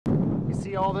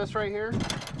See all this right here?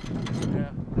 Yeah.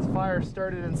 This fire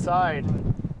started inside.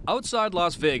 Outside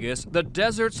Las Vegas, the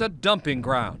desert's a dumping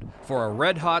ground for a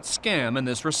red-hot scam in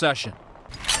this recession.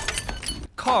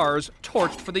 Cars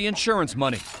torched for the insurance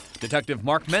money. Detective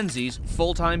Mark Menzies'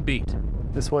 full-time beat.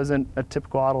 This wasn't a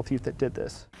typical auto thief that did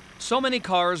this. So many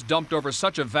cars dumped over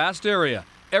such a vast area.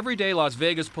 Every day, Las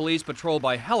Vegas police patrol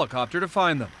by helicopter to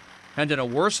find them. And in a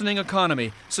worsening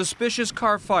economy, suspicious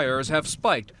car fires have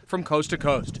spiked from coast to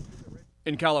coast.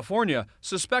 In California,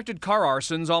 suspected car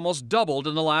arsons almost doubled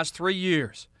in the last 3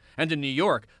 years. And in New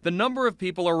York, the number of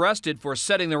people arrested for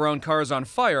setting their own cars on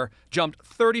fire jumped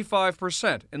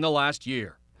 35% in the last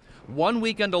year. One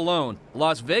weekend alone,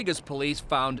 Las Vegas police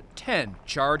found 10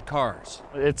 charred cars.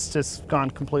 It's just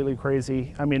gone completely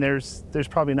crazy. I mean, there's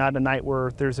probably not a night where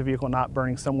there's a vehicle not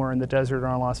burning somewhere in the desert or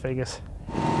in Las Vegas.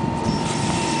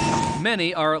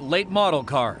 Many are late model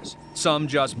cars, some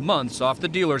just months off the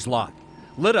dealer's lot,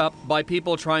 lit up by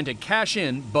people trying to cash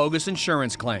in bogus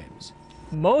insurance claims.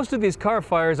 Most of these car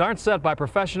fires aren't set by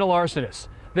professional arsonists.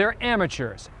 They're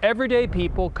amateurs, everyday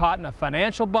people caught in a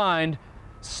financial bind,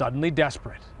 suddenly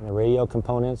desperate. The radio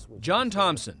components. John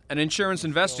Thompson, an insurance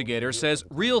investigator, says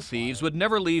real thieves would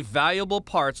never leave valuable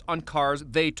parts on cars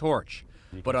they torch.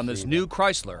 But on this new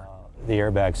Chrysler, the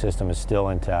airbag system is still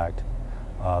intact.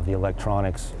 The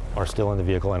electronics are still in the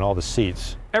vehicle and all the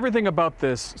seats. Everything about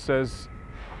this says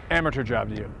amateur job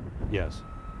to you. Yes.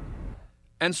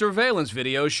 And surveillance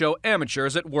videos show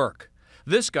amateurs at work.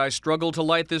 This guy struggled to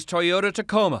light this Toyota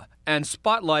Tacoma and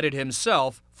spotlighted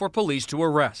himself for police to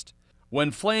arrest. When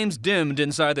flames dimmed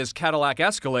inside this Cadillac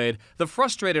Escalade, the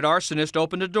frustrated arsonist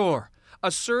opened a door.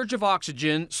 A surge of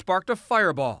oxygen sparked a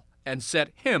fireball and set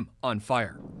him on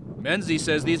fire. Menzies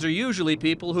says these are usually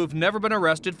people who've never been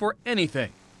arrested for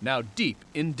anything, now deep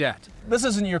in debt. This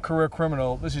isn't your career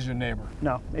criminal, this is your neighbor.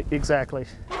 No, exactly.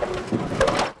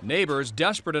 Neighbors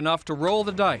desperate enough to roll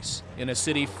the dice in a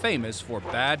city famous for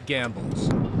bad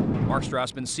gambles. Mark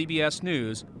Strassmann, CBS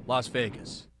News, Las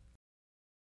Vegas.